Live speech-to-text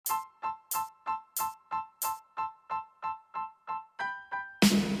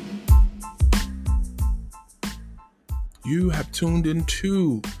You have tuned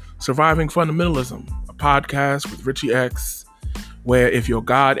into Surviving Fundamentalism, a podcast with Richie X, where if your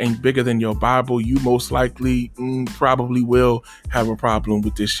God ain't bigger than your Bible, you most likely probably will have a problem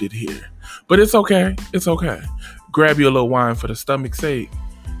with this shit here. But it's okay. It's okay. Grab your little wine for the stomach's sake.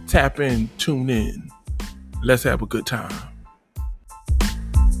 Tap in, tune in. Let's have a good time.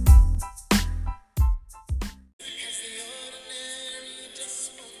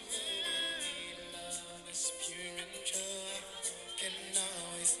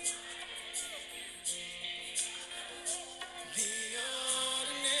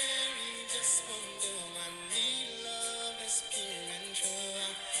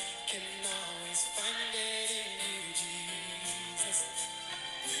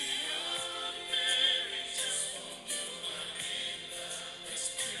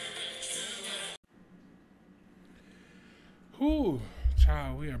 Ooh,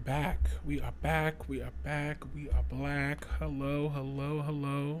 child, we are back. We are back. We are back. We are black. Hello, hello,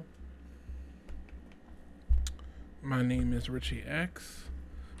 hello. My name is Richie X.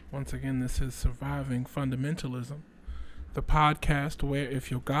 Once again, this is Surviving Fundamentalism, the podcast where if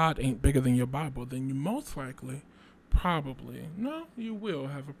your God ain't bigger than your Bible, then you most likely, you will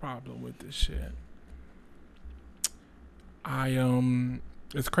have a problem with this shit.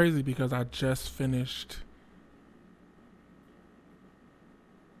 It's crazy because I just finished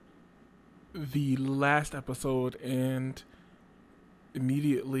the last episode and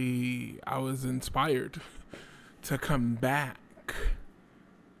immediately I was inspired to come back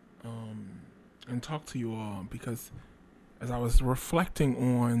and talk to you all, because as I was reflecting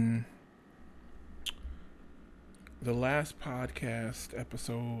on the last podcast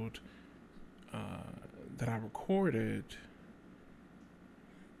episode that I recorded,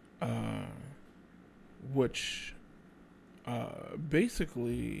 which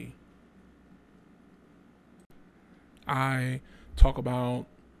basically I talk about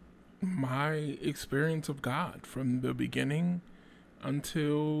my experience of God from the beginning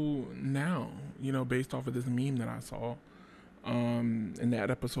until now, based off of this meme that I saw. And that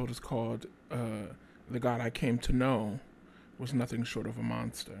episode is called The God I Came to Know Was Nothing Short of a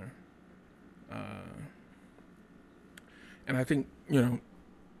Monster. And I think,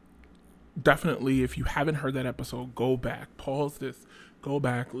 definitely if you haven't heard that episode, go back, pause this, go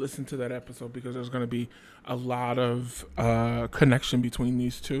back, listen to that episode, because there's going to be a lot of connection between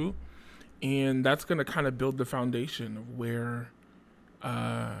these two. And that's going to kind of build the foundation of where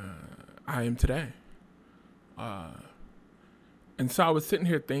I am today. And so I was sitting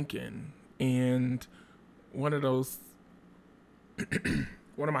here thinking, and one of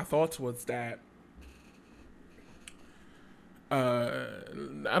my thoughts was that,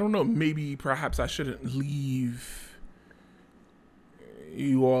 I don't know, perhaps I shouldn't leave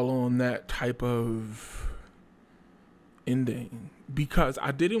you all on that type of ending, because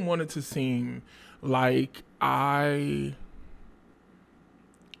I didn't want it to seem like I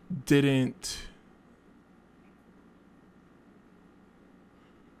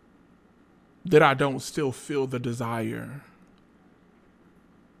don't still feel the desire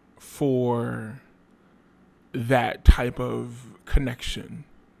for that type of connection.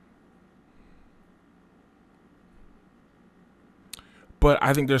 But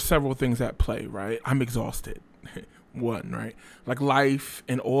I think there's several things at play, right? I'm exhausted. One, right? Like life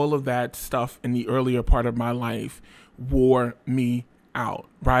and all of that stuff in the earlier part of my life wore me out,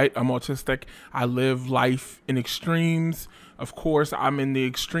 right? I'm autistic. I live life in extremes. Of course, I'm in the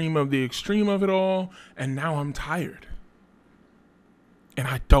extreme of it all. And now I'm tired. And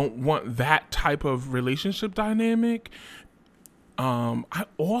I don't want that type of relationship dynamic. I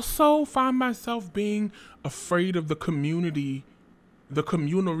also find myself being afraid of the communal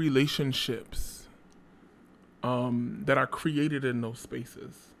relationships that are created in those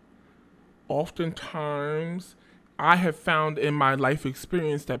spaces. Oftentimes, I have found in my life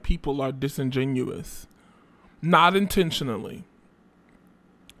experience that people are disingenuous. Not intentionally,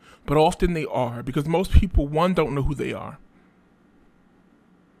 but often they are, because most people, one, don't know who they are.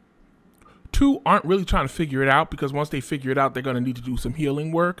 Two, aren't really trying to figure it out, because once they figure it out, they're going to need to do some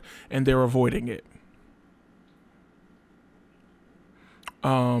healing work, and they're avoiding it.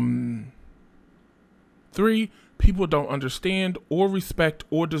 Three, people don't understand or respect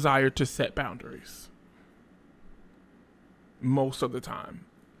or desire to set boundaries. Most of the time.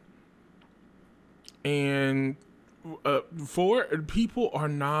 And four, people are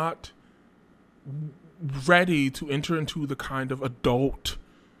not ready to enter into the kind of adult,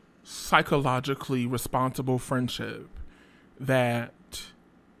 psychologically responsible friendship that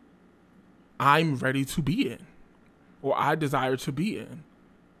I'm ready to be in, or I desire to be in.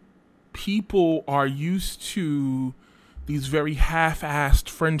 People are used to these very half-assed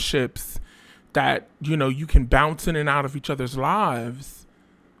friendships that, you can bounce in and out of each other's lives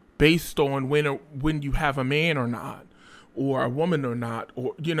based on when you have a man or not, or a woman or not,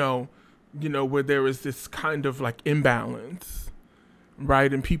 or, where there is this kind of like imbalance,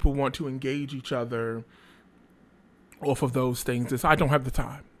 right? And people want to engage each other off of those things. It's, I don't have the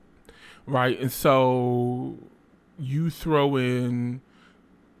time, right? And so you throw in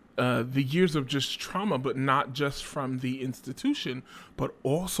the years of just trauma, but not just from the institution, but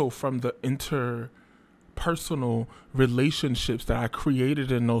also from the interpersonal relationships that I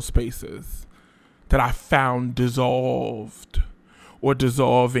created in those spaces that I found dissolved or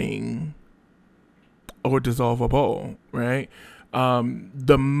dissolving or dissolvable, right?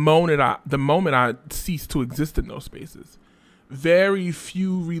 The moment I ceased to exist in those spaces, very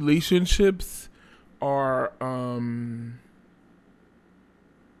few relationships are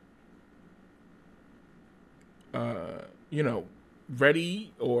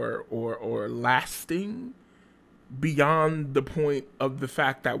ready or lasting beyond the point of the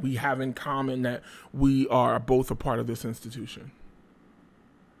fact that we have in common that we are both a part of this institution.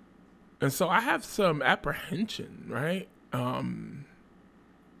 And so I have some apprehension, right? A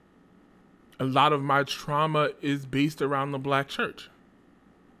lot of my trauma is based around the Black church.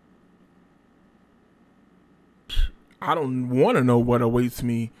 I don't want to know what awaits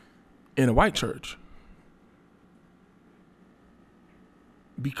me in a white church.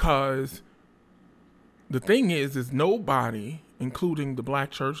 Because the thing is nobody, including the Black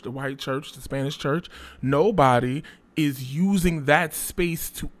church, the white church, the Spanish church, nobody is using that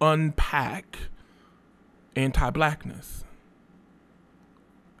space to unpack anti-Blackness.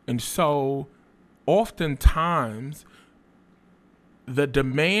 And so oftentimes the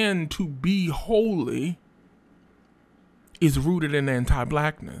demand to be holy is rooted in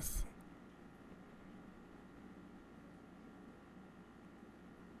anti-Blackness.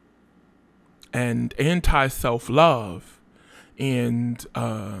 And anti-self-love and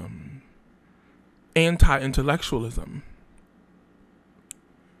anti-intellectualism,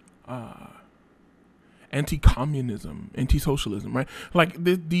 anti-communism, anti-socialism, right? Like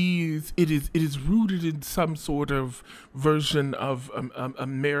it is rooted in some sort of version of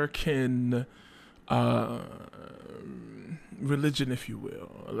American religion, if you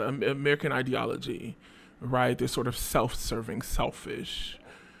will, American ideology, right? They're sort of self-serving, selfish,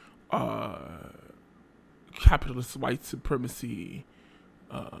 capitalist white supremacy,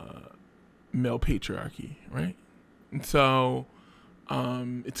 male patriarchy, right? And so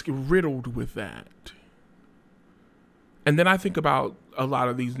it's riddled with that. And then I think about a lot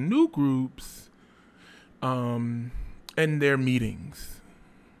of these new groups and their meetings.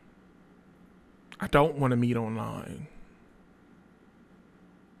 I don't want to meet online.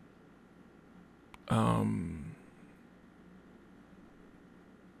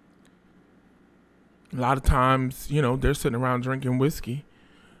 A lot of times, they're sitting around drinking whiskey,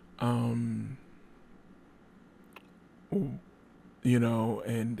 and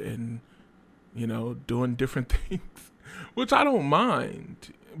doing different things, which I don't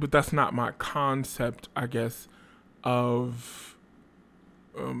mind, but that's not my concept, I guess, of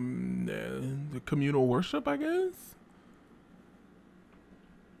the communal worship, I guess.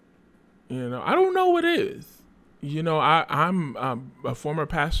 I don't know what it is. I'm a former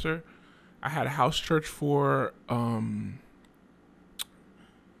pastor. I had a house church for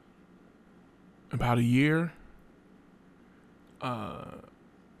about a year.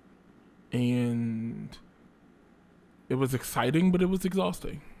 And it was exciting, but it was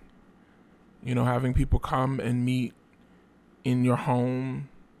exhausting. Having people come and meet in your home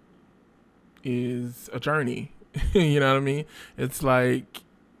is a journey. You know what I mean? It's like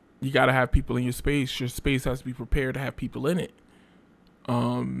you got to have people in your space. Your space has to be prepared to have people in it.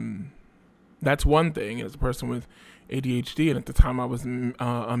 That's one thing as a person with ADHD, and at the time I was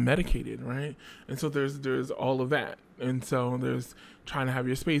unmedicated, right? And so there's all of that, and so there's trying to have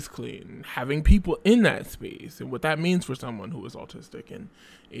your space clean, having people in that space, and what that means for someone who is autistic and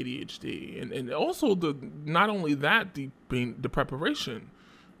ADHD, and also not only that, the preparation,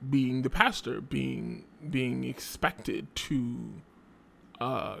 being the pastor, being expected to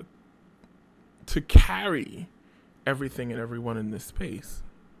carry everything and everyone in this space.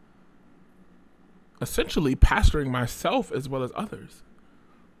 Essentially pastoring myself as well as others,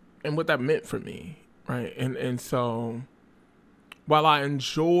 and what that meant for me, right? And so while I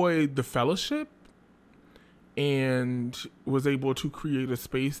enjoyed the fellowship and was able to create a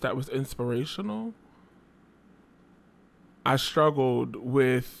space that was inspirational, I struggled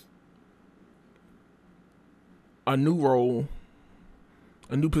with a new role,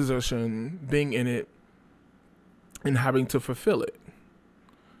 a new position, being in it, and having to fulfill it.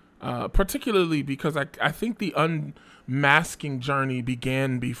 Particularly because I think the unmasking journey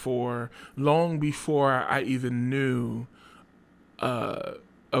began long before I even knew of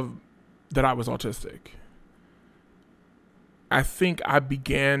that I was autistic. I think I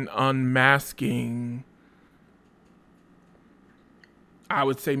began unmasking, I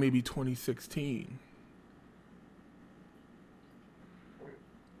would say maybe 2016.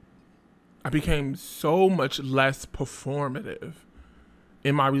 I became so much less performative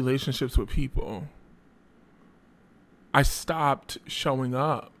in my relationships with people. I stopped showing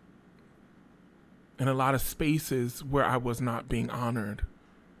up in a lot of spaces where I was not being honored.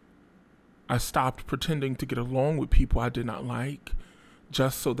 I stopped pretending to get along with people I did not like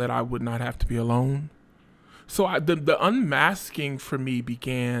just so that I would not have to be alone. So the unmasking for me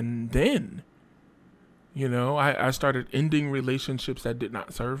began then. You know, I started ending relationships that did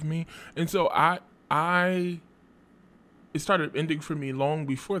not serve me. And so it started ending for me long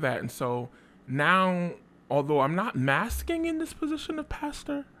before that. And so now, although I'm not masking in this position of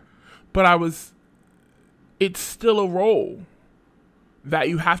pastor, but it's still a role that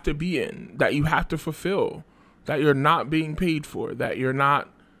you have to be in, that you have to fulfill, that you're not being paid for, that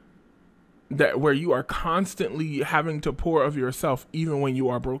where you are constantly having to pour of yourself even when you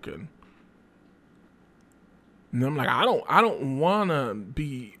are broken. And I'm like, I don't want to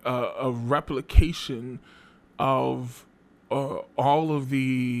be a replication of all of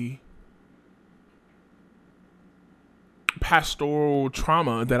the pastoral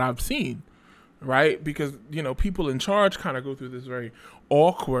trauma that I've seen, right? Because, you know, people in charge kind of go through this very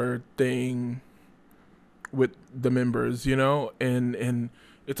awkward thing with the members, you know, and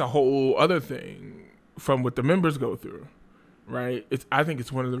it's a whole other thing from what the members go through, right? I think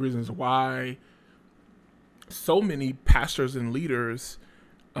it's one of the reasons why so many pastors and leaders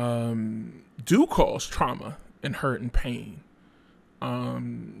do cause trauma and hurt and pain.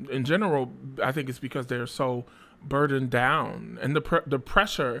 In general, I think it's because they're so burdened down, and the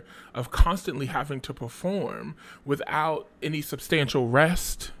pressure of constantly having to perform without any substantial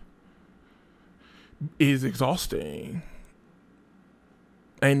rest is exhausting.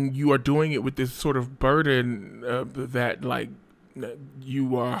 And you are doing it with this sort of burden that, like,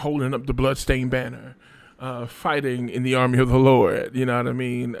 you are holding up the bloodstained banner, fighting in the army of the Lord, you know what I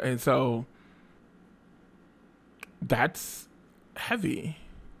mean? And so that's heavy.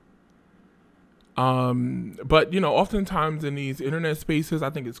 But, you know, oftentimes in these internet spaces,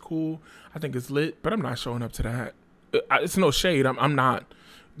 I think it's cool, I think it's lit, but I'm not showing up to that. It's no shade. I'm not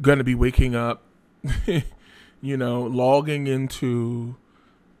going to be waking up, you know, logging into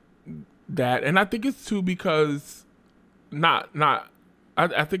that. And I think it's too because I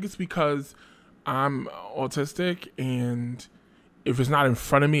think it's because I'm autistic, and if it's not in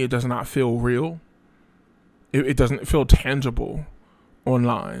front of me, it does not feel real. It doesn't feel tangible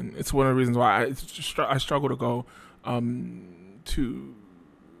online. It's one of the reasons why I struggle to go to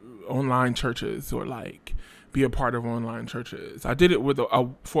online churches or like be a part of online churches. I did it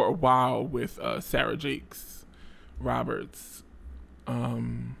for a while with Sarah Jakes Roberts,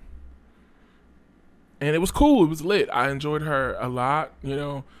 and it was cool. It was lit. I enjoyed her a lot. You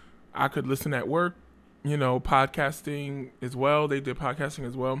know, I could listen at work, you know, podcasting as well. They did podcasting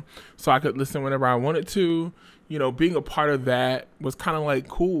as well. So I could listen whenever I wanted to. You know, being a part of that was kind of like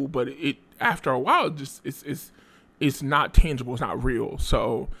cool, but it after a while, just it's not tangible. It's not real.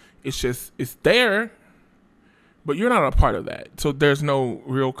 So it's there, but you're not a part of that. So there's no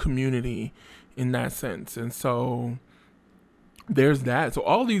real community in that sense. And so there's that. So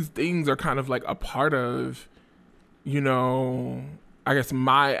all these things are kind of like a part of, you know, I guess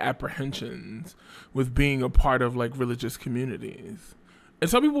my apprehensions with being a part of like religious communities. And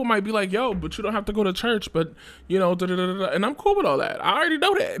some people might be like, yo, but you don't have to go to church, but you know, da, da, da, da. And I'm cool with all that. I already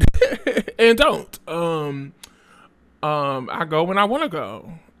know that. And don't. I go when I want to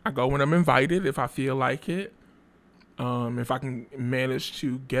go. I go when I'm invited, if I feel like it. If I can manage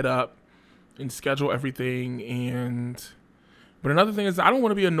to get up and schedule everything. But another thing is, I don't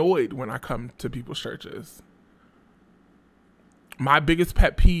want to be annoyed when I come to people's churches. My biggest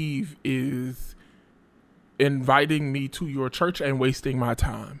pet peeve is inviting me to your church and wasting my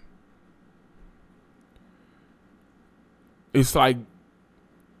time. It's like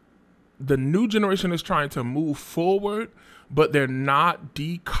the new generation is trying to move forward, but they're not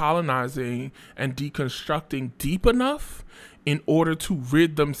decolonizing and deconstructing deep enough in order to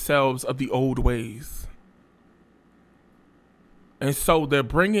rid themselves of the old ways. And so they're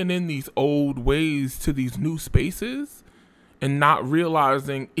bringing in these old ways to these new spaces and not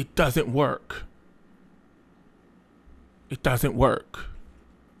realizing it doesn't work. It doesn't work.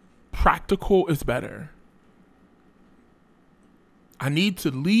 Practical is better. I need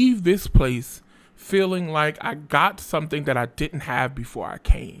to leave this place feeling like I got something that I didn't have before I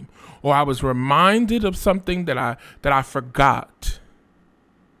came, or I was reminded of something that I forgot.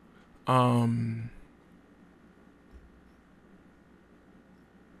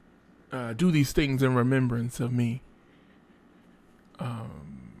 Do these things in remembrance of me.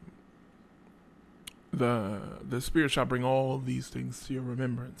 The Spirit shall bring all of these things to your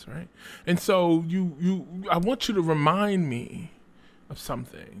remembrance, right? And so I want you to remind me of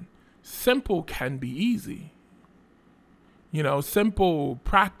something. Simple can be easy. Simple,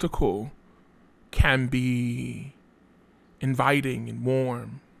 practical can be inviting and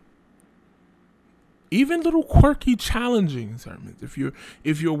warm. Even little quirky, challenging sermons. If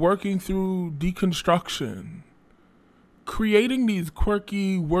you're working through deconstruction, creating these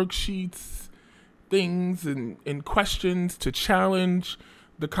quirky worksheets, things and questions to challenge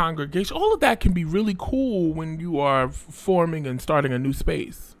the congregation, all of that can be really cool when you are forming and starting a new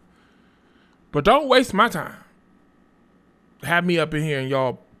space. But don't waste my time. Have me up in here and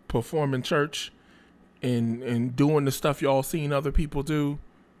y'all performing church and doing the stuff y'all seen other people do.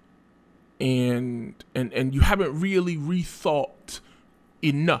 And you haven't really rethought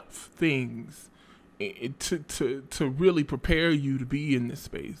enough things to really prepare you to be in this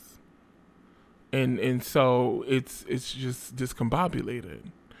space. And so it's just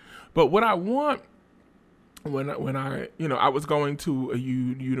discombobulated. But what I want when I I was going to a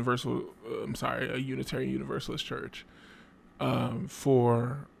Unitarian Universalist church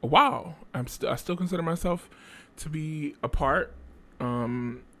for a while. I still consider myself to be a part.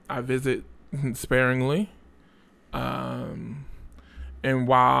 I visit sparingly. And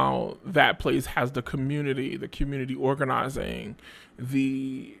while that place has the community organizing,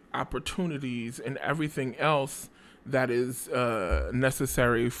 the opportunities and everything else that is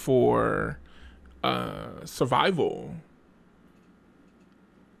necessary for survival,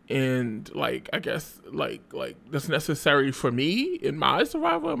 and I guess that's necessary for me in my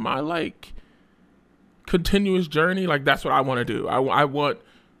survival, my continuous journey, that's what I want to do. I want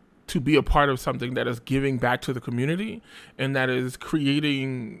to be a part of something that is giving back to the community and that is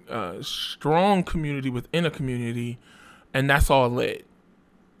creating a strong community within a community, and that's all lit.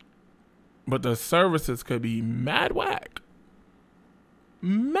 But the services could be mad whack.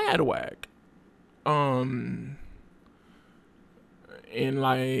 And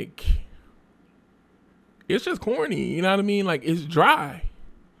it's just corny, you know what I mean? It's dry.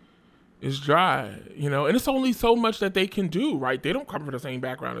 And it's only so much that they can do, right? They don't come from the same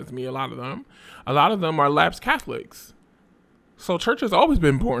background as me, a lot of them. A lot of them are lapsed Catholics. So church has always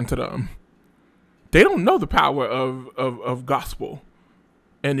been important to them. They don't know the power of gospel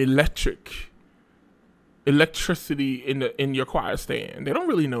and electricity in your choir stand. They don't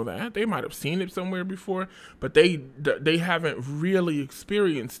really know that. They might have seen it somewhere before, but they haven't really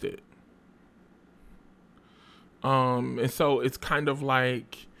experienced it. And so it's kind of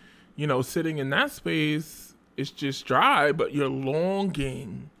sitting in that space, it's just dry, but you're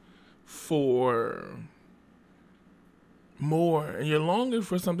longing for more, and you're longing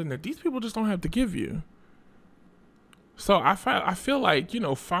for something that these people just don't have to give you. So I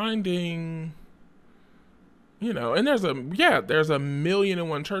feel finding, and there's a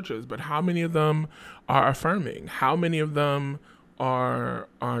 1,000,001 churches, but how many of them are affirming? How many of them are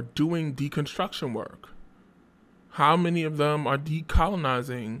doing deconstruction work? How many of them are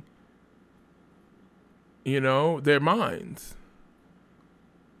decolonizing their minds?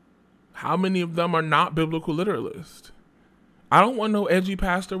 How many of them are not biblical literalists? I don't want no edgy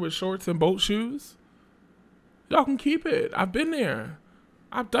pastor with shorts and boat shoes. Y'all can keep it. I've been there.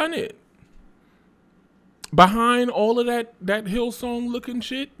 I've done it. Behind all of that Hillsong looking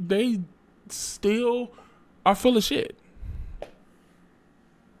shit, they still are full of shit.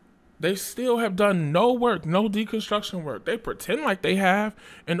 They still have done no work, no deconstruction work. They pretend like they have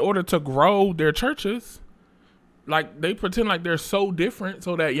in order to grow their churches. They pretend like they're so different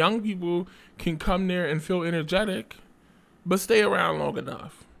so that young people can come there and feel energetic, but stay around long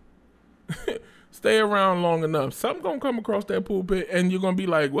enough. Stay around long enough. Something gonna come across that pulpit and you're gonna be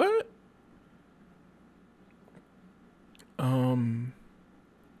like, what?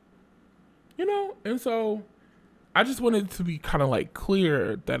 And so I just wanted to be kind of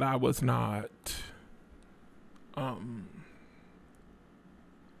clear that I was not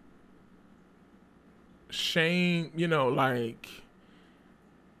shame,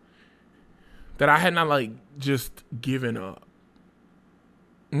 that I had not just given up.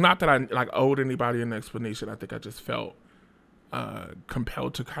 Not that I owed anybody an explanation. I think I just felt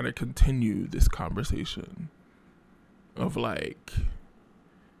compelled to kind of continue this conversation of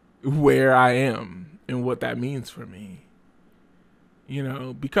where I am and what that means for me.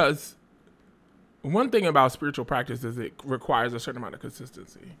 because one thing about spiritual practice is it requires a certain amount of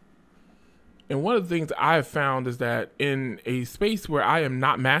consistency. And one of the things I've found is that in a space where I am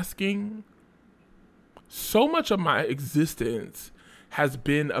not masking, so much of my existence has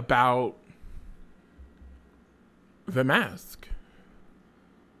been about the mask,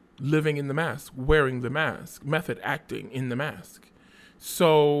 living in the mask, wearing the mask, method acting in the mask.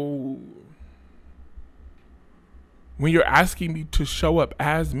 So when you're asking me to show up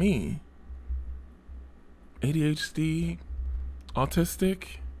as me, ADHD,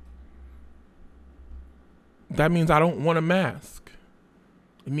 autistic, that means I don't want a mask.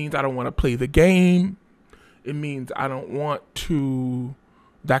 It means I don't want to play the game. It means I don't want to,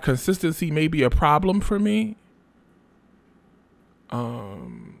 that consistency may be a problem for me.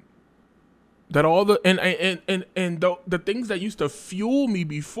 That all the, the things that used to fuel me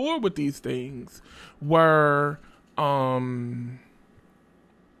before with these things were, I'm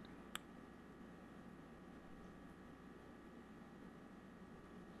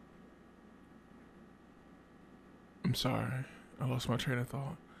sorry, I lost my train of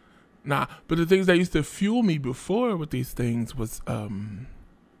thought. Nah, but the things that used to fuel me before with these things was the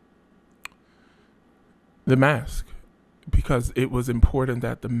mask, because it was important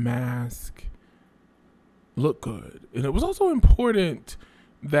that the mask look good, and it was also important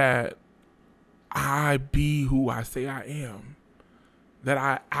that I be who I say I am, that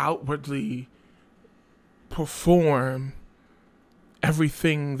I outwardly perform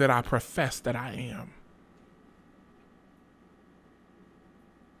everything that I profess that I am.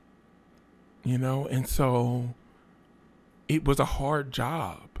 And so it was a hard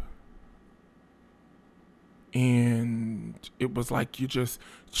job. And it was like you're just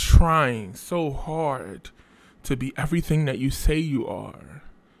trying so hard to be everything that you say you are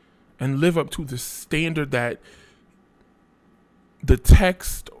and live up to the standard that the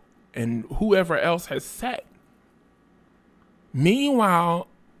text and whoever else has set. Meanwhile,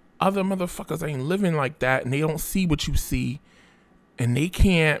 other motherfuckers ain't living like that, and they don't see what you see, and they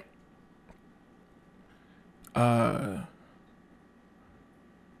can't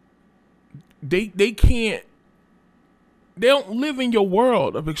they can't, they don't live in your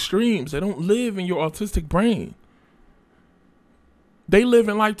world of extremes. They don't live in your autistic brain. They live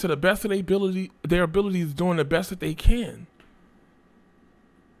in life to the best of their abilities, doing the best that they can.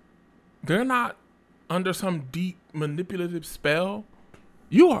 They're not under some deep manipulative spell.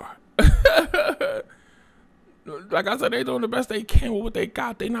 You are. Like I said, they're doing the best they can with what they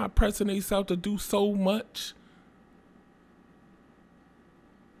got. They're not pressing themselves to do so much.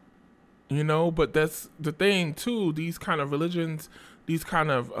 But that's the thing too. These kind of religions, these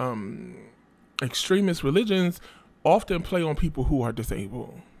kind of extremist religions often play on people who are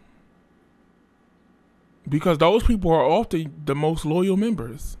disabled, because those people are often the most loyal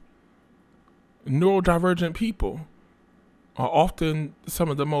members. Neurodivergent people are often some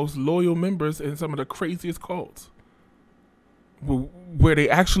of the most loyal members in some of the craziest cults, where they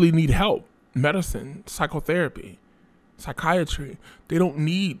actually need help, medicine, psychotherapy, psychiatry. They don't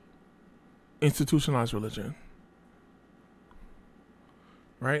need institutionalized religion,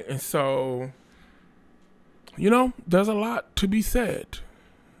 right? And so, there's a lot to be said.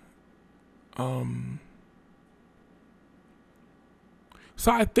 So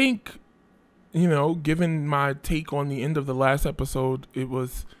I think, given my take on the end of the last episode, it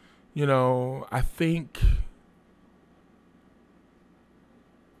was, I think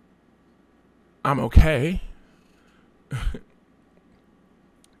I'm okay.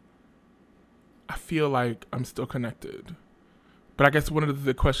 I feel like I'm still connected. But I guess one of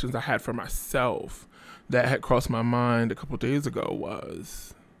the questions I had for myself that had crossed my mind a couple days ago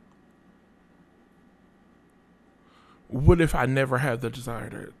was, what if I never had the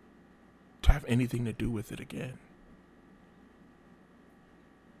desire to have anything to do with it again?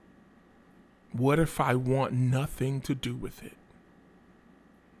 What if I want nothing to do with it?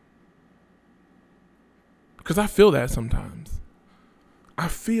 Because I feel that sometimes. I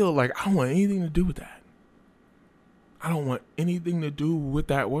feel like I don't want anything to do with that. I don't want anything to do with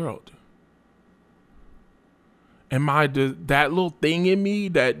that world. And that little thing in me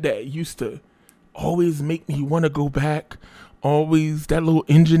that used to always make me want to go back, always that little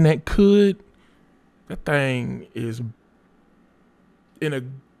engine that thing is in a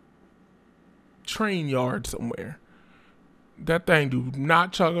train yard somewhere. That thing do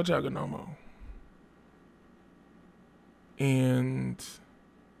not chugga no more. And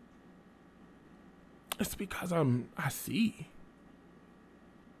it's because I see.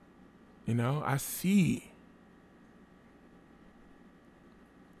 I see.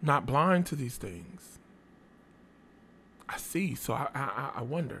 Not blind to these things. I see. So I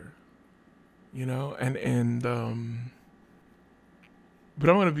wonder, you know, and but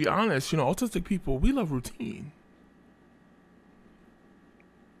I'm gonna be honest, you know, autistic people, we love routine.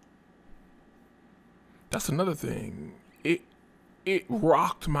 That's another thing. It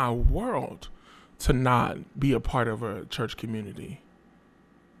rocked my world to not be a part of a church community.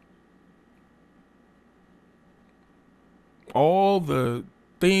 All the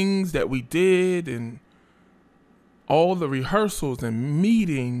things that we did and all the rehearsals and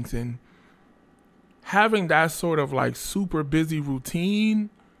meetings and having that sort of like super busy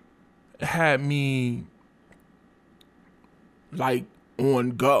routine had me like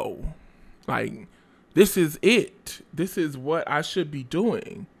on go. Like, this is it. This is what I should be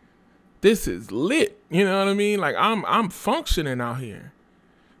doing. This is lit. You know what I mean? Like, I'm functioning out here.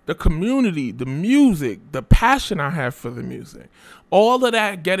 The community, the music, the passion I have for the music, all of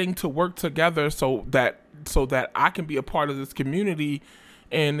that getting to work together so that I can be a part of this community.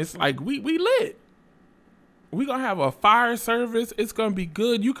 And it's like we lit. We gonna have a fire service. It's gonna be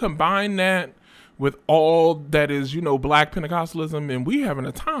good. You combine that with all that is, you know, Black Pentecostalism, and we having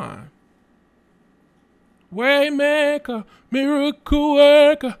a time. Waymaker, miracle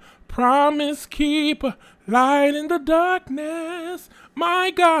worker, promise keeper, light in the darkness.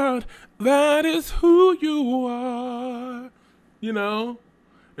 My God, that is who you are. You know?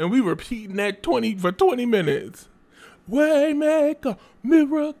 And we repeating that for 20 minutes. Waymaker,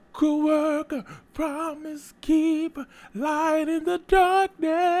 miracle worker, promise keeper, light in the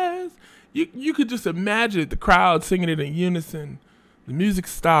darkness. You could just imagine the crowd singing it in unison. The music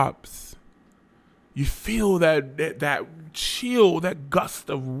stops. You feel that chill, that gust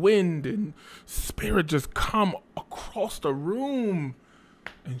of wind and spirit just come across the room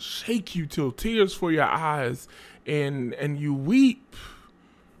and shake you till tears for your eyes, and you weep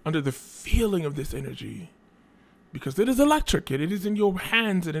under the feeling of this energy, because it is electric, and it is in your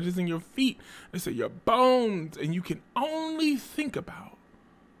hands, and it is in your feet, it's in your bones, and you can only think about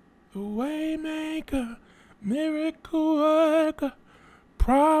the waymaker, miracle worker,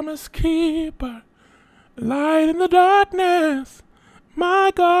 promise keeper, light in the darkness.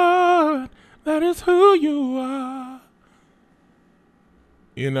 My God, that is who you are.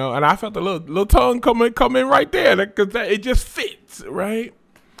 You know, and I felt the little tongue come in right there, because it just fits, right?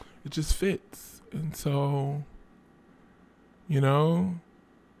 It just fits. And so, you know,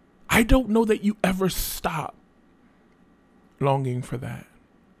 I don't know that you ever stop longing for that.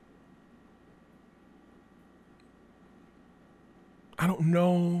 I don't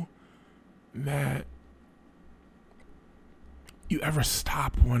know that you ever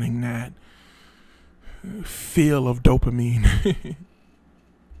stop wanting that feel of dopamine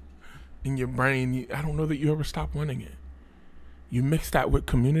in your brain. I don't know that you ever stop wanting it. You mix that with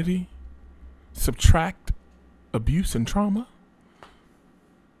community, subtract abuse and trauma,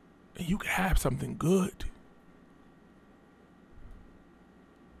 and you can have something good.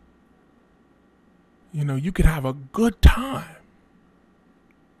 You know, you can have a good time.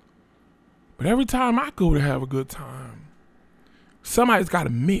 But every time I go to have a good time, somebody's got to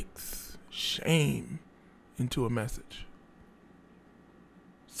mix shame into a message.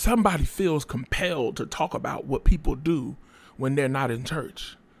 Somebody feels compelled to talk about what people do when they're not in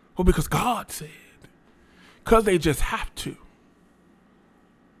church. Well, because God said. Because they just have to.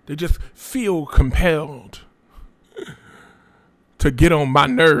 They just feel compelled to get on my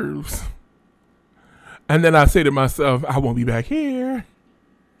nerves. And then I say to myself, I won't be back here.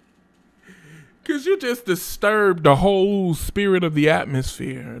 Because you just disturbed the whole spirit of the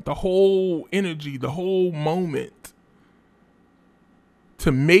atmosphere, the whole energy, the whole moment,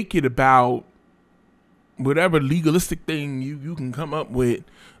 to make it about whatever legalistic thing you can come up with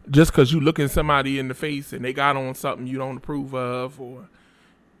just because you looking somebody in the face and they got on something you don't approve of, or,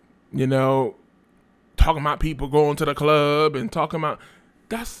 you know, talking about people going to the club and talking about.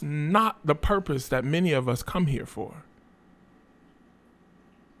 That's not the purpose that many of us come here for.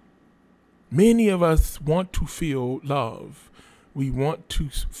 Many of us want to feel love. We want to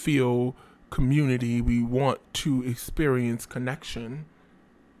feel community. We want to experience connection.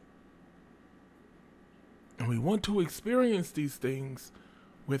 And we want to experience these things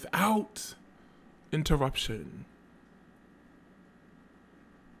without interruption.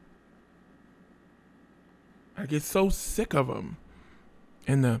 I get so sick of them.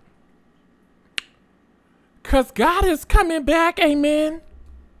 And 'cause God is coming back, amen.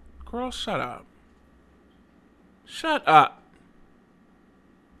 Girl, shut up. Shut up.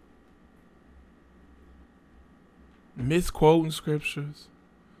 Misquoting scriptures.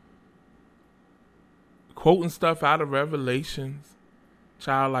 Quoting stuff out of Revelations.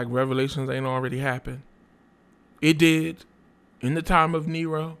 Child, like Revelations ain't already happened. It did. In the time of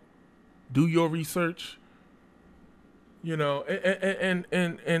Nero, do your research. You know,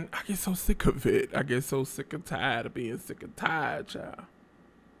 and I get so sick of it. I get so sick and tired of being sick and tired, child.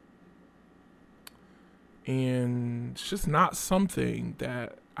 And it's just not something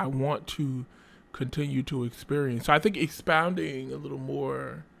that I want to continue to experience. So I think expounding a little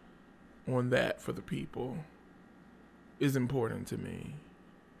more on that for the people is important to me.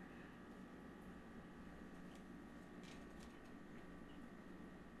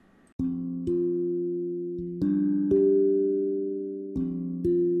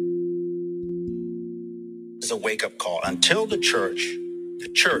 It's a wake-up call. Until the church,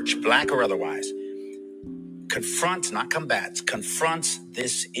 black or otherwise, confronts, not combats, confronts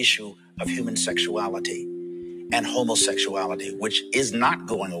this issue of human sexuality and homosexuality, which is not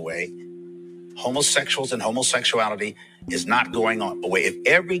going away. Homosexuals and homosexuality is not going away. If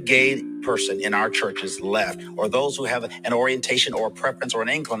every gay person in our churches left, or those who have an orientation or a preference or an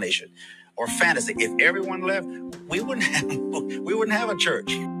inclination or fantasy, if everyone left, we wouldn't have a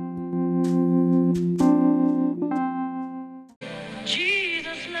church.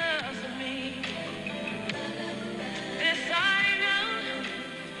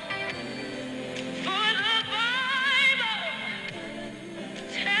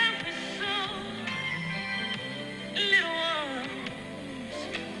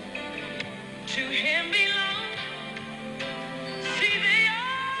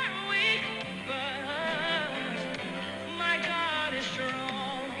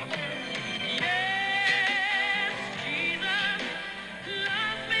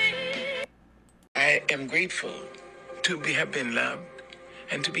 I am grateful to have been loved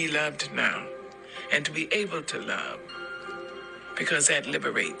and to be loved now and to be able to love, because that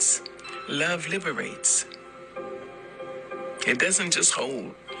liberates. Love liberates. It doesn't just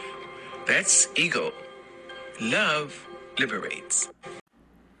hold. That's ego. Love liberates.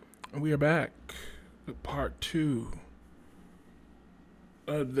 And we are back with part 2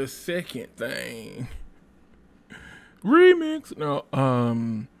 of the second thing. Remix. No,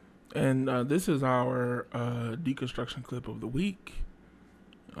 and this is our deconstruction clip of the week,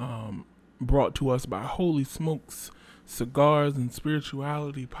 brought to us by Holy Smokes Cigars and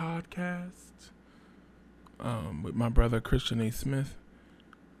Spirituality podcast, with my brother Christian A. Smith.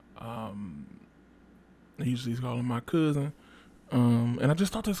 I usually call him my cousin. And I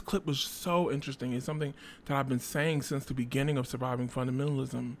just thought this clip was so interesting. It's something that I've been saying since the beginning of Surviving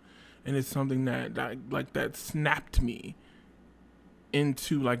Fundamentalism, and it's something that snapped me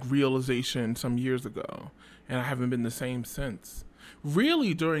into realization some years ago, and I haven't been the same since.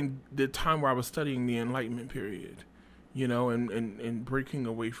 Really, during the time where I was studying the Enlightenment period, and breaking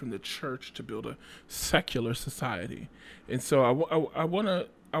away from the church to build a secular society. And so I want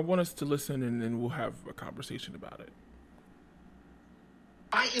us to listen, and then we'll have a conversation about it.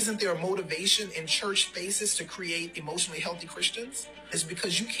 Why isn't there a motivation in church spaces to create emotionally healthy Christians? It's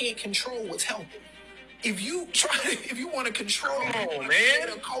because you can't control what's healthy. If you want to control create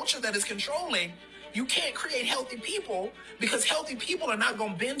a culture that is controlling, you can't create healthy people, because healthy people are not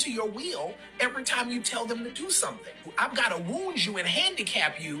going to bend to your will every time you tell them to do something. I've got to wound you and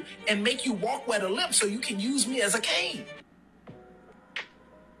handicap you and make you walk where the limp so you can use me as a cane.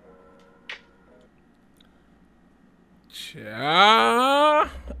 I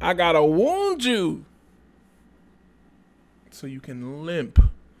gotta wound you so you can limp,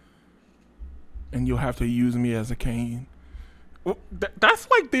 and you'll have to use me as a cane. Well, that's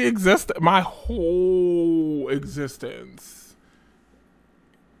my whole existence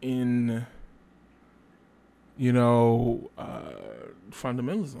in,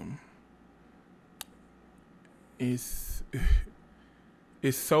 fundamentalism is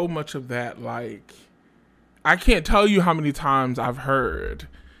so much of that. I can't tell you how many times I've heard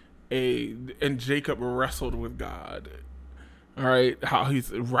and Jacob wrestled with God. All right, how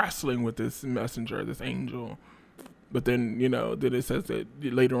he's wrestling with this messenger, this angel. But then, then it says that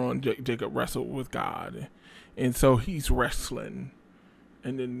later on Jacob wrestled with God. And so he's wrestling.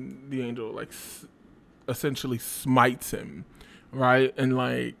 And then the angel essentially smites him, right?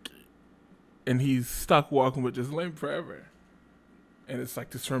 And he's stuck walking with this limp forever. And it's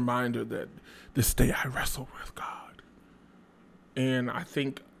this reminder that this day I wrestle with God. And I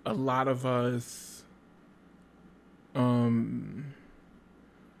think a lot of us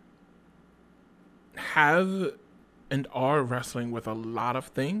have and are wrestling with a lot of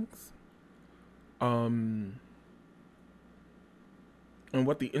things. And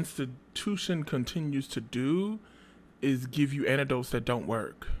what the institution continues to do is give you antidotes that don't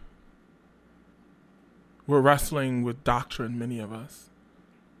work. We're wrestling with doctrine, many of us.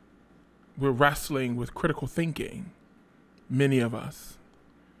 we're wrestling with critical thinking. Many of us,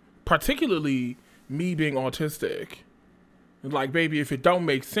 particularly me being autistic, like, baby, if it don't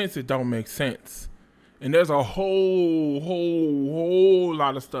make sense, it don't make sense. And there's a whole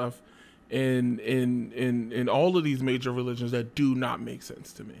lot of stuff in all of these major religions that do not make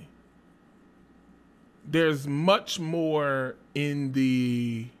sense to me. There's much more in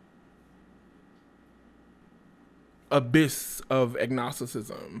the abyss of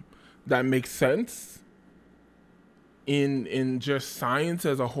agnosticism that makes sense in just science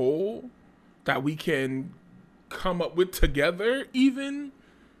as a whole that we can come up with together, even,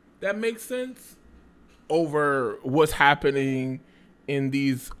 that makes sense, over what's happening in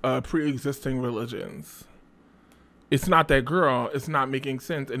these pre-existing religions. It's not that, girl. It's not making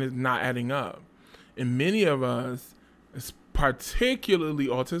sense, and it's not adding up. And many of us, particularly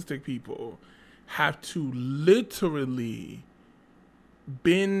autistic people, have to literally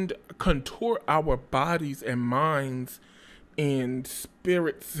contort our bodies and minds and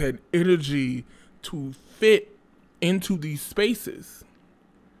spirits and energy to fit into these spaces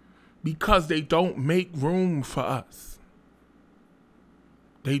because they don't make room for us.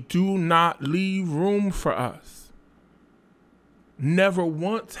 They do not leave room for us. Never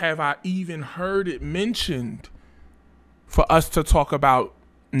once have I even heard it mentioned for us to talk about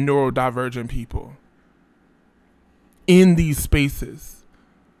neurodivergent people in these spaces.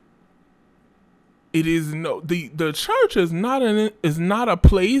 It is the church is not a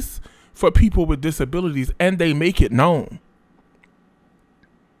place for people with disabilities, and they make it known.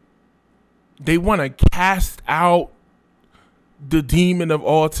 They want to cast out the demon of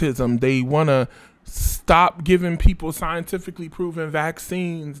autism. They want to stop giving people scientifically proven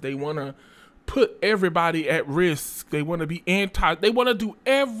vaccines. They want to put everybody at risk. They want to be they want to do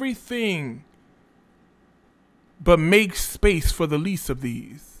everything but make space for the least of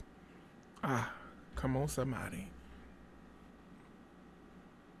these. Come on, somebody.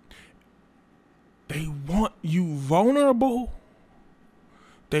 They want you vulnerable.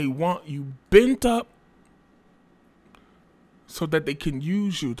 They want you bent up so that they can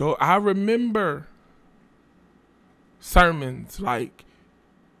use you. Though I remember sermons like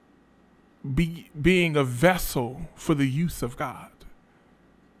being a vessel for the use of God.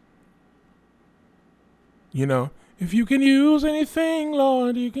 You know, if you can use anything,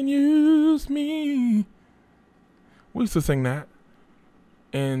 Lord, you can use me. We used to sing that.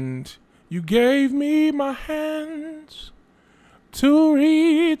 And you gave me my hands to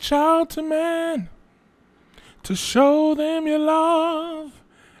reach out to man, to show them your love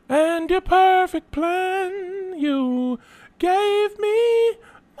and your perfect plan. You gave me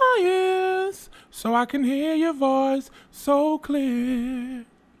my ears so I can hear your voice so clear.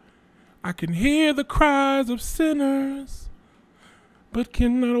 I can hear the cries of sinners, but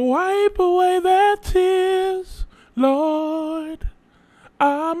cannot wipe away their tears. Lord,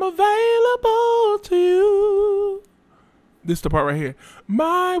 I'm available to you. This is the part right here.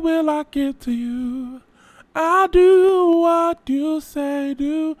 My will I give to you. I'll do what you say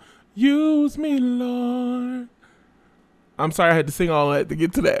do. Use me, Lord. I'm sorry I had to sing all that to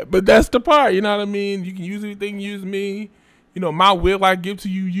get to that, but that's the part, you know what I mean? You can use anything, use me. You know, my will I give to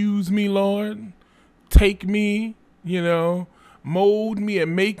you, use me, Lord. Take me, you know, mold me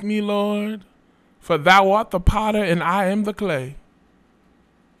and make me, Lord. For thou art the potter and I am the clay.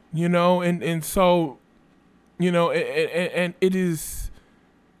 You know, and so, you know, and it is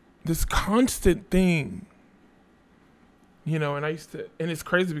this constant thing. You know, and it's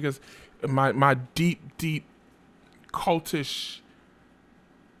crazy because my deep cultish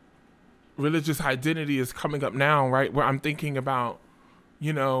religious identity is coming up now, right? Where I'm thinking about,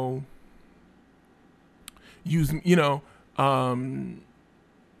 you know, the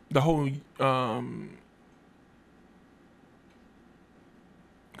whole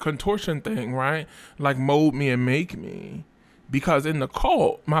contortion thing, right? Like mold me and make me. Because in the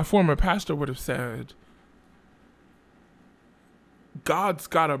cult, my former pastor would have said, God's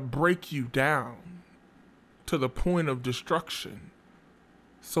got to break you down to the point of destruction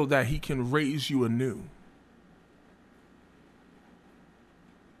so that he can raise you anew.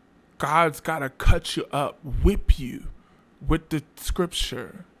 God's got to cut you up, whip you with the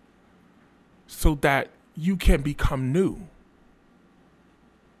scripture so that you can become new.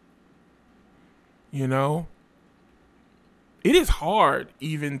 You know? It is hard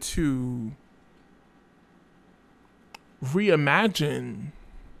even to reimagine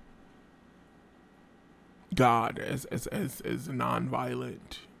God as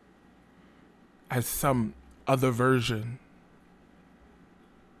nonviolent, as some other version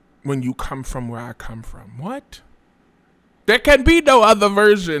when you come from where I come from. What? There can be no other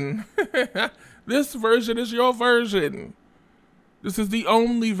version. This version is your version. This is the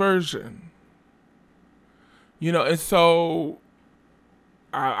only version. You know, and so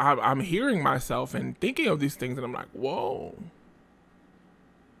I'm hearing myself and thinking of these things, and I'm like, whoa.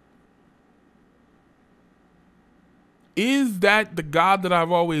 Is that the God that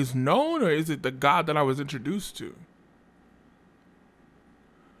I've always known, or is it the God that I was introduced to?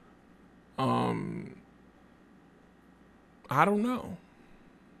 I don't know.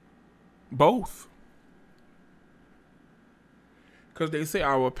 Both. Because they say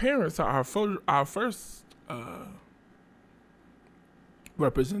our parents are our first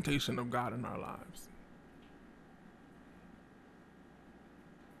representation of God in our lives.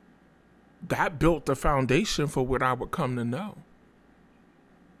 That built the foundation for what I would come to know,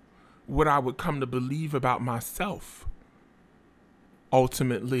 what I would come to believe about myself.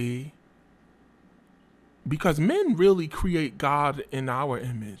 Ultimately, because men really create God in our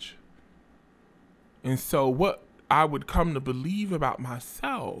image. And so what I would come to believe about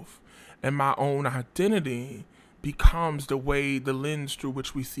myself and my own identity becomes the lens through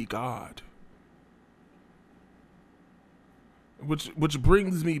which we see God. Which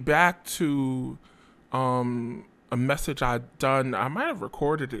brings me back to a message I'd done. I might have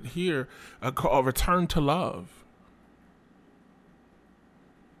recorded it here, called Return to Love.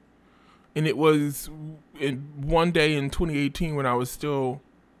 And it was one day in 2018 when I was still,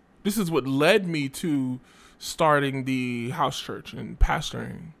 this is what led me to starting the house church and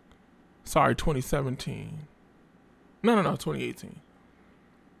pastoring. Sorry, 2017. No, 2018.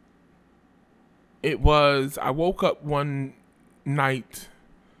 It was, I woke up one night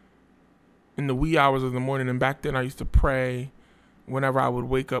in the wee hours of the morning, and back then I used to pray whenever I would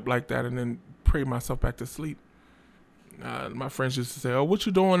wake up like that and then pray myself back to sleep. My friends used to say, "Oh, what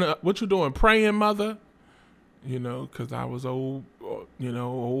you doing? What you doing? Praying, mother?" You know, because I was old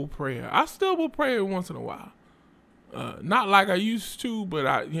prayer. I still will pray once in a while. Not like I used to, but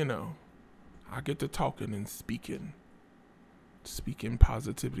I get to talking and speaking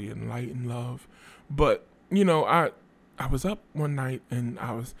positivity and light and love. But I was up one night and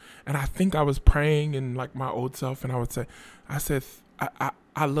I think I was praying in like my old self, and I said,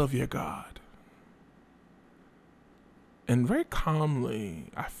 I love you, God. And very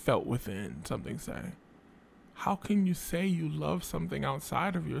calmly, I felt within something say, how can you say you love something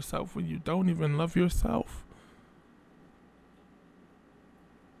outside of yourself when you don't even love yourself?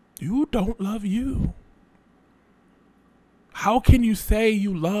 You don't love you. How can you say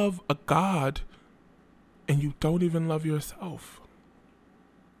you love a God and you don't even love yourself?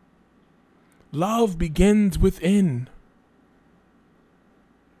 Love begins within.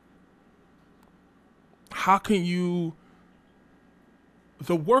 How can you...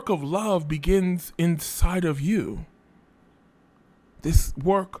 The work of love begins inside of you. This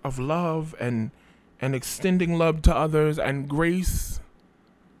work of love and extending love to others and grace.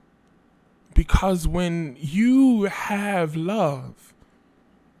 Because when you have love,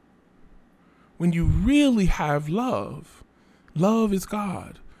 when you really have love, love is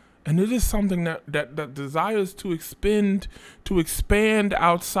God. And it is something that desires to expand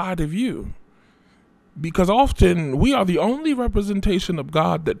outside of you. Because often we are the only representation of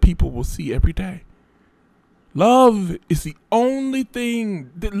God that people will see every day. Love is the only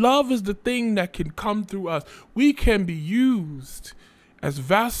thing, love is the thing that can come through us. We can be used as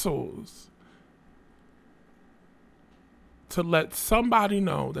vessels to let somebody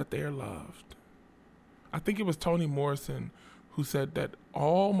know that they're loved. I think it was Toni Morrison who said that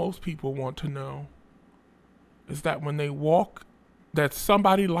all most people want to know is that when they walk, that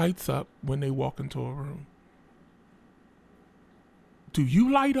somebody lights up when they walk into a room. Do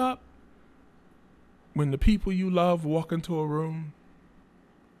you light up when the people you love walk into a room?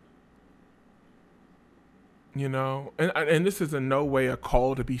 And this is in no way a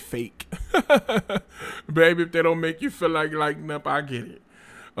call to be fake. Baby, if they don't make you feel like lighting up, I get it.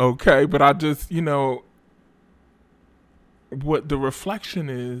 Okay, but I just, what the reflection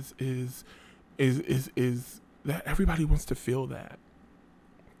is that everybody wants to feel that.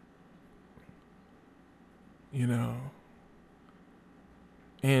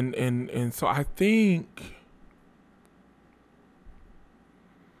 And so I think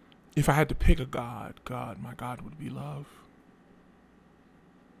if I had to pick a God, my God would be love.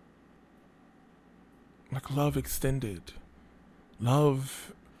 Like love extended,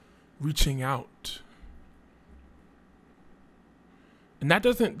 love reaching out. And that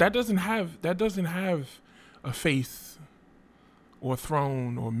doesn't have a face or a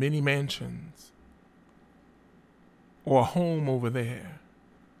throne or many mansions or a home over there.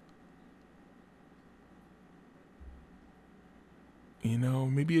 You know,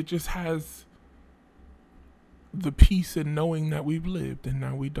 maybe it just has the peace in knowing that we've lived and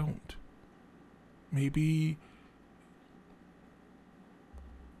now we don't. Maybe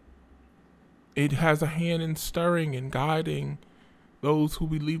it has a hand in stirring and guiding those who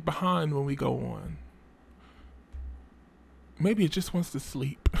we leave behind when we go on. Maybe it just wants to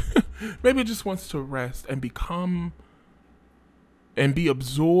sleep. Maybe it just wants to rest and become and be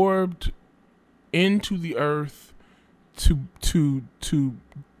absorbed into the earth to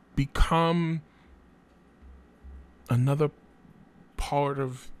become another part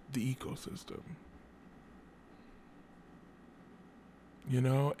of the ecosystem. You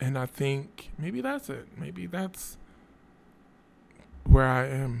know, and I think maybe that's it. Maybe that's where I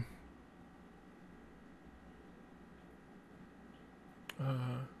am.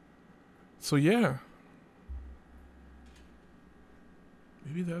 So yeah,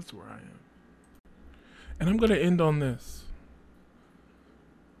 maybe that's where I am. And I'm going to end on this.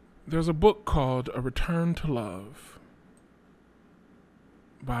 There's a book called A Return to Love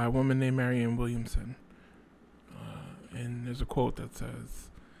by a woman named Marianne Williamson. And there's a quote that says,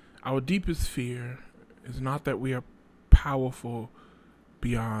 "Our deepest fear is not that we are powerful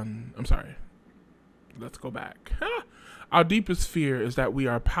beyond..." I'm sorry. Let's go back. Our deepest fear is that we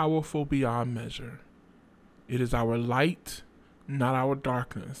are powerful beyond measure. It is our light, not our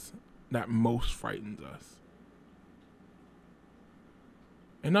darkness, that most frightens us.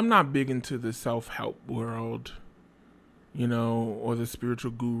 And I'm not big into the self-help world, you know, or the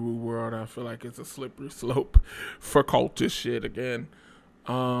spiritual guru world. I feel like it's a slippery slope for cultist shit again.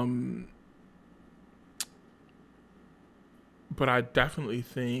 But I definitely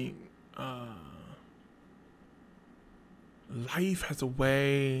think life has a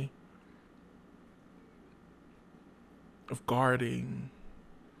way of guarding,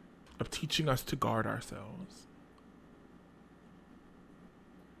 of teaching us to guard ourselves.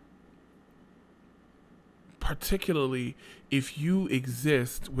 Particularly if you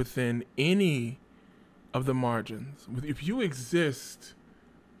exist within any of the margins, if you exist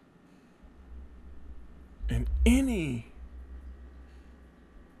in any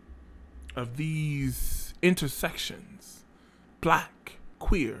of these intersections, black,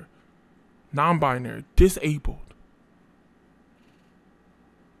 queer, non-binary, disabled,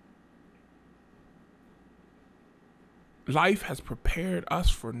 life has prepared us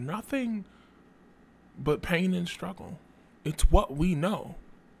for nothing but pain and struggle. It's what we know.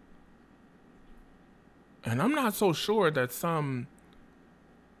 And I'm not so sure that some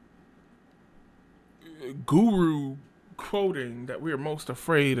guru quoting that we are most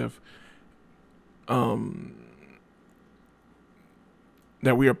afraid of,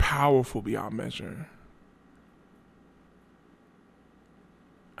 that we are powerful beyond measure.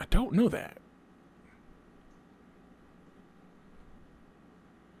 I don't know that.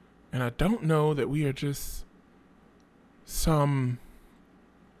 And I don't know that we are just some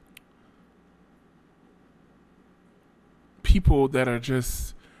people that are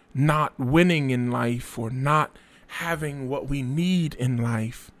just not winning in life or not having what we need in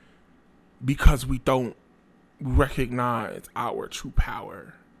life because we don't recognize our true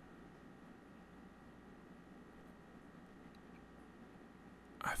power.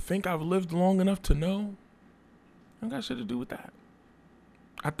 I think I've lived long enough to know I got shit to do with that.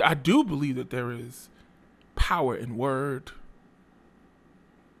 I do believe that there is power in word,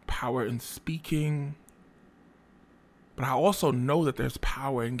 power in speaking, but I also know that there's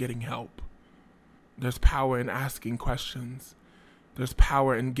power in getting help. There's power in asking questions. There's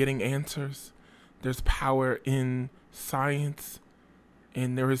power in getting answers. There's power in science,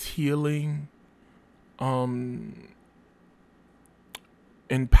 and there is healing, and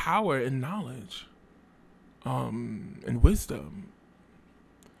power in knowledge, and wisdom.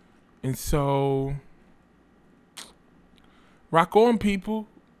 And so, rock on, people.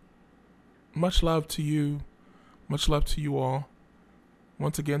 Much love to you. Much love to you all.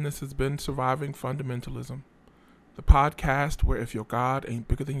 Once again, this has been Surviving Fundamentalism, the podcast where if your God ain't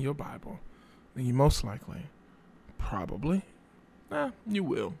bigger than your Bible, then you most likely, probably, you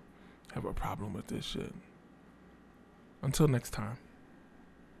will have a problem with this shit. Until next time.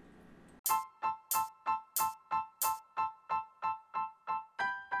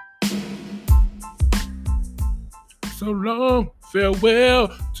 So long,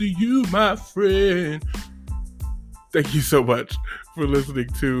 farewell to you, my friend. Thank you so much for listening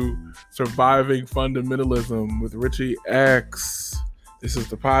to Surviving Fundamentalism with Richie X. This is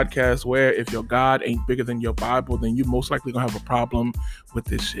the podcast where if your God ain't bigger than your Bible, then you most likely gonna have a problem with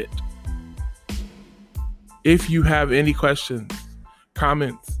this shit. If you have any questions,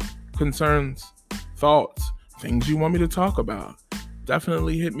 comments, concerns, thoughts, things you want me to talk about,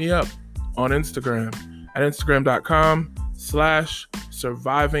 definitely hit me up on Instagram at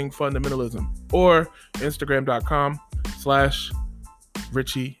instagram.com/survivingfundamentalism or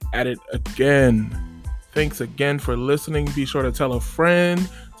instagram.com/Richie at it again. Thanks again for listening. Be sure to tell a friend,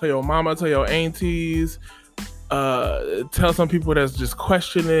 tell your mama, tell your aunties, tell some people that's just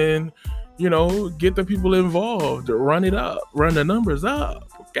questioning, get the people involved, run it up, run the numbers up,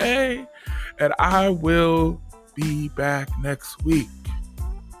 okay? And I will be back next week.